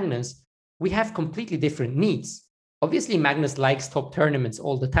for Magnus, we have completely different needs. Obviously, Magnus likes top tournaments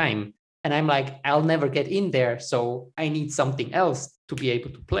all the time. And I'm like, I'll never get in there. So I need something else to be able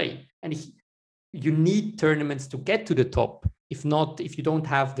to play. And you need tournaments to get to the top. If not, if you don't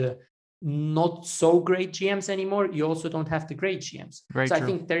have the not so great GMs anymore, you also don't have the great GMs. Very so true. I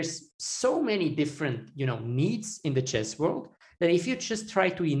think there's so many different, needs in the chess world that if you just try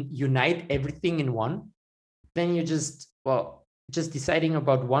to unite everything in one, then you just, just deciding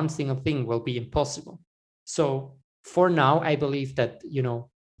about one single thing will be impossible. So for now, I believe that,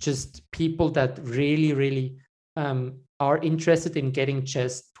 just people that really, really are interested in getting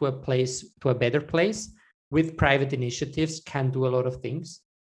chess to a better place with private initiatives can do a lot of things.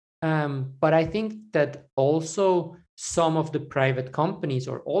 But I think that also some of the private companies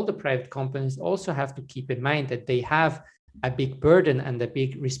or all the private companies also have to keep in mind that they have a big burden and a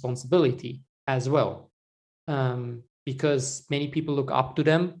big responsibility as well, because many people look up to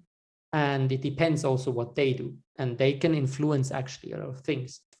them, and it depends also what they do, and they can influence actually a lot of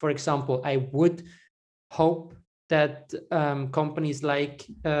things. For example, I would hope that companies like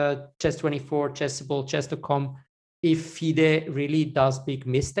Chess24, Chessable, Chess.com, if FIDE really does big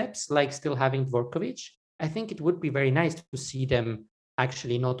missteps, like still having Dvorkovich, I think it would be very nice to see them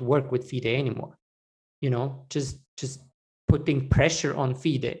actually not work with FIDE anymore. Just putting pressure on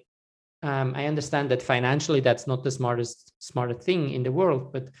FIDE. I understand that financially that's not the smarter thing in the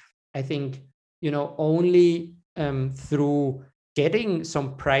world, but I think only through getting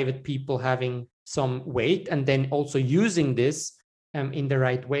some private people having some weight and then also using this in the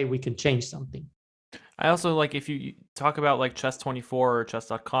right way, we can change something. I also like if you talk about like Chess24 or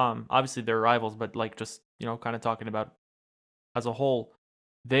Chess.com, obviously they're rivals, but like just kind of talking about as a whole,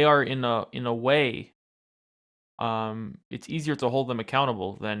 they are in a way, it's easier to hold them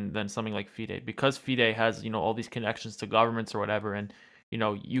accountable than something like FIDE, because FIDE has all these connections to governments or whatever, and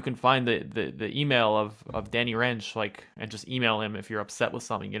you can find the email of Danny Renge, like, and just email him if you're upset with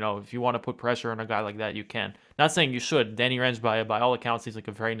something. If you want to put pressure on a guy like that, you can. Not saying you should. Danny Renge, by all accounts, he's like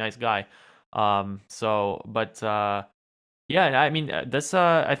a very nice guy. But yeah, I mean, this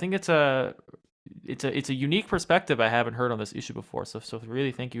I think it's a unique perspective I haven't heard on this issue before. So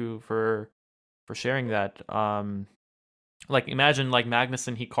really, thank you for sharing that. Like, imagine like Magnus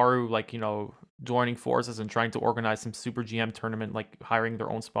and Hikaru, like, joining forces and trying to organize some Super GM tournament, like hiring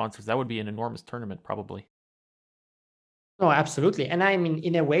their own sponsors. That would be an enormous tournament, probably. No, absolutely. And I mean,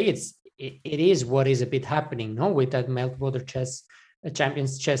 in a way, it is what is a bit happening, no, with that Meltwater Chess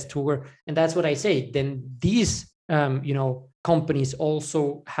Champions Chess Tour, and that's what I say. Then these, companies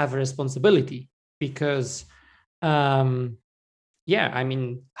also have a responsibility, because, yeah, I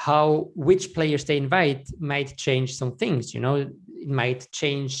mean, which players they invite might change some things. It might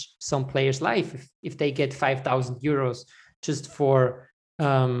change some players' life if they get 5,000 euros just for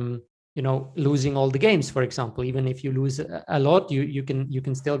losing all the games, for example. Even if you lose a lot, you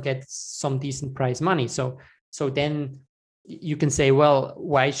can still get some decent prize money. So then you can say, well,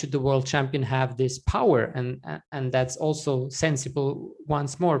 why should the world champion have this power? And that's also sensible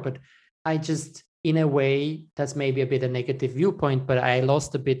once more. But I just, in a way, that's maybe a bit a negative viewpoint, but I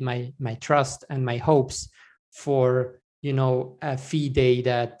lost a bit my trust and my hopes for a FIDE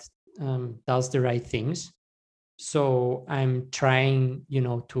that does the right things. So I'm trying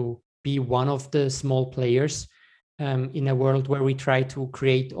to be one of the small players in a world where we try to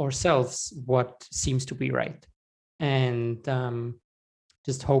create ourselves what seems to be right. And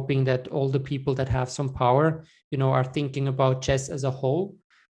just hoping that all the people that have some power are thinking about chess as a whole.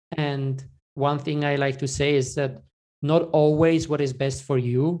 And one thing I like to say is that not always what is best for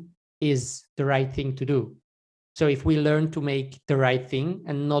you is the right thing to do. So if we learn to make the right thing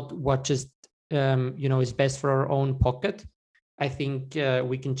and not what just is best for our own pocket, I think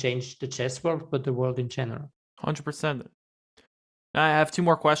we can change the chess world, but the world in general. 100%. I have two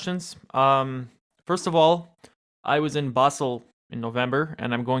more questions. First of all, I was in Basel in November,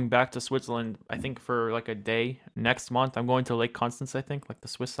 and I'm going back to Switzerland, I think, for like a day next month. I'm going to Lake Constance, I think, like the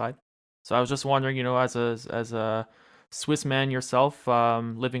Swiss side. So I was just wondering, as a Swiss man yourself,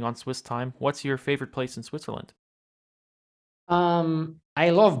 living on Swiss time, what's your favorite place in Switzerland? I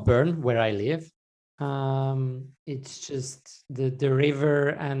love Bern, where I live. It's just the river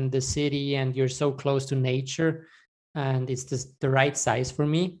and the city, and you're so close to nature, and it's just the right size for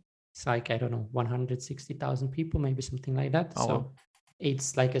me. It's like, I don't know, 160,000 people, maybe something like that. Oh, so wow.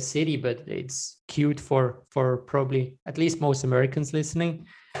 it's like a city, but it's cute for probably at least most Americans listening.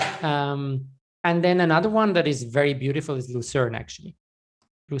 And then another one that is very beautiful is Lucerne, actually.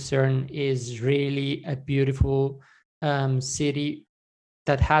 Lucerne is really a beautiful city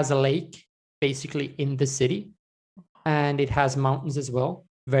that has a lake basically in the city, and it has mountains as well,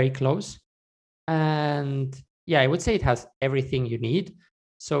 very close. And yeah, I would say it has everything you need.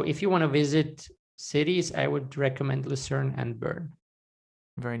 So if you want to visit cities, I would recommend Lucerne and Bern.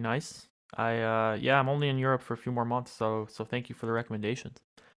 Very nice. Yeah, I'm only in Europe for a few more months, so thank you for the recommendations.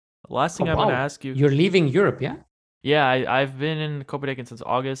 The last Oh, thing I'm gonna wow. ask you, You're leaving Europe, yeah? yeah, I've been in Copenhagen since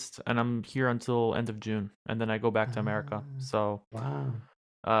August, and I'm here until end of June, and then I go back to America. Ah, So wow.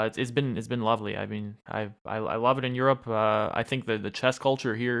 It's been lovely. I mean, I love it in Europe. I think the chess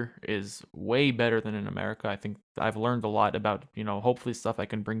culture here is way better than in America. I think I've learned a lot about, hopefully stuff I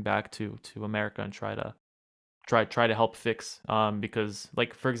can bring back to America and try to help fix. Because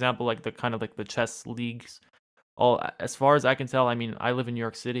like for example, like the kind of like the chess leagues. All as far as I can tell, I mean, I live in New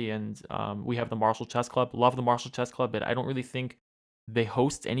York City, and we have the Marshall Chess Club. Love the Marshall Chess Club, but I don't really think they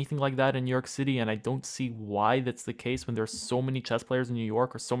host anything like that in New York City, and I don't see why that's the case when there's so many chess players in New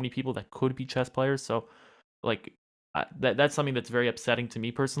York, or so many people that could be chess players. So, like, that's something that's very upsetting to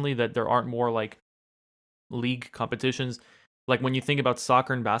me personally, that there aren't more like league competitions. Like when you think about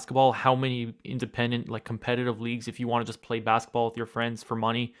soccer and basketball, how many independent like competitive leagues, if you want to just play basketball with your friends for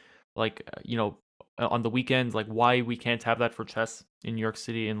money, like on the weekends, like why we can't have that for chess in New York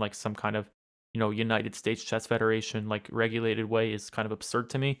City in like some kind of United States Chess Federation like regulated way is kind of absurd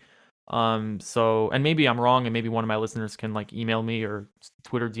to me. So, and maybe I'm wrong, and maybe one of my listeners can like email me or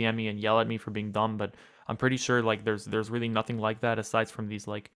Twitter DM me and yell at me for being dumb, but I'm pretty sure like there's really nothing like that aside from these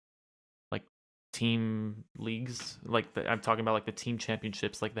like team leagues. Like I'm talking about like the team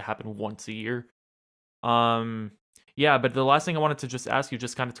championships, like that happen once a year. Um, yeah, but the last thing I wanted to just ask you,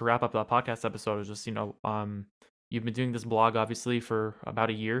 just kind of to wrap up the podcast episode, is just you've been doing this blog obviously for about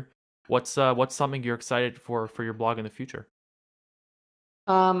a year. What's something you're excited for your blog in the future?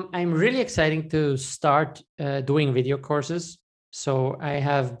 I'm really excited to start doing video courses. So I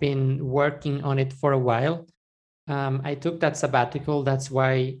have been working on it for a while. I took that sabbatical. That's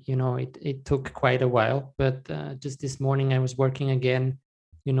why, it took quite a while. But just this morning, I was working again,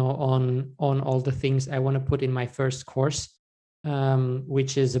 on all the things I want to put in my first course,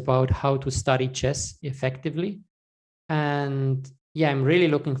 which is about how to study chess effectively. And yeah, I'm really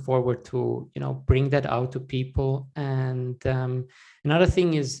looking forward to bring that out to people. And another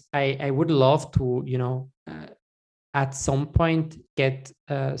thing is I would love to at some point get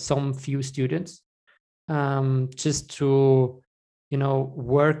some few students, just to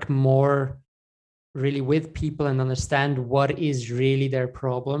work more really with people and understand what is really their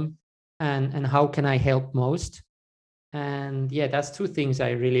problem, and how can I help most. And yeah, that's two things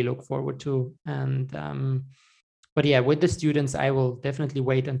I really look forward to. And but yeah, with the students, I will definitely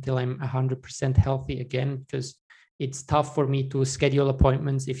wait until I'm 100% healthy again, because it's tough for me to schedule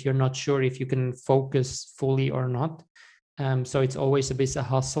appointments if you're not sure if you can focus fully or not. So it's always a bit of a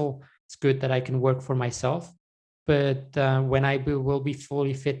hustle. It's good that I can work for myself. But when I will be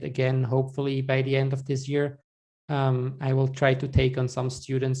fully fit again, hopefully by the end of this year, I will try to take on some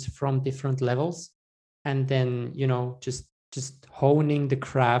students from different levels, and then just honing the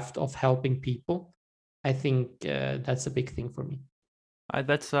craft of helping people. I think that's a big thing for me. I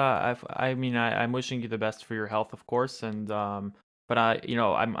mean, I'm wishing you the best for your health, of course, and but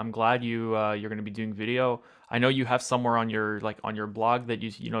I'm glad you're going to be doing video. I know you have somewhere on your on your blog that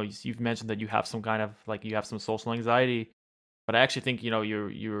you've mentioned that you have some kind of like you have some social anxiety, but I actually think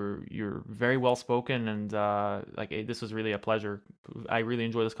you're very well spoken, and this was really a pleasure. I really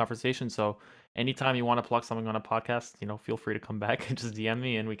enjoy this conversation. So anytime you want to plug something on a podcast, feel free to come back and just DM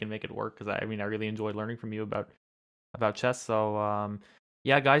me, and we can make it work. Because I mean, I really enjoyed learning from you about chess. So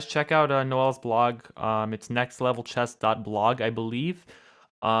yeah, guys, check out Noel's blog. It's nextlevelchess.blog, I believe.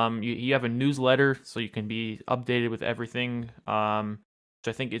 You have a newsletter, so you can be updated with everything. Which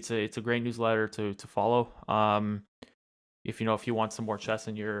I think it's a great newsletter to follow. If you want some more chess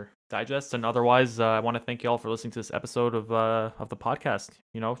in your digest, and otherwise, I want to thank you all for listening to this episode of the podcast.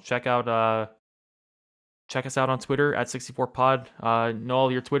 Check us out on Twitter at 64pod.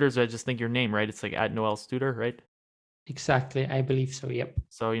 Noel, your Twitter's I just think your name, right? It's like at Noel Studer, right? Exactly, I believe so. Yep.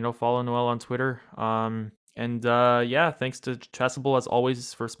 So, follow Noel on Twitter. And yeah, thanks to Chessable as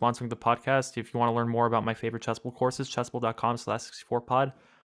always for sponsoring the podcast. If you want to learn more about my favorite Chessable courses, chessable.com/64pod.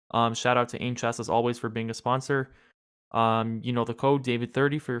 Shout out to Aim Chess as always for being a sponsor. The code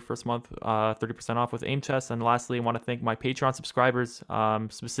David30 for your first month, 30% off with Aim Chess. And lastly, I want to thank my Patreon subscribers,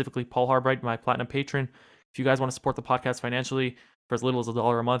 specifically Paul Harbright, my platinum patron. If you guys want to support the podcast financially, for as little as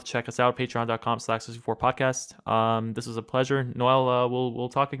 $1 a month, check us out, patreon.com/64podcast. This was a pleasure. Noel, we'll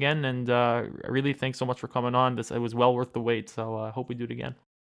talk again, and really thanks so much for coming on. It was well worth the wait, so I hope we do it again. It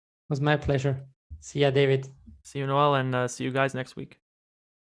was my pleasure. See ya, David. See you, Noel, and see you guys next week.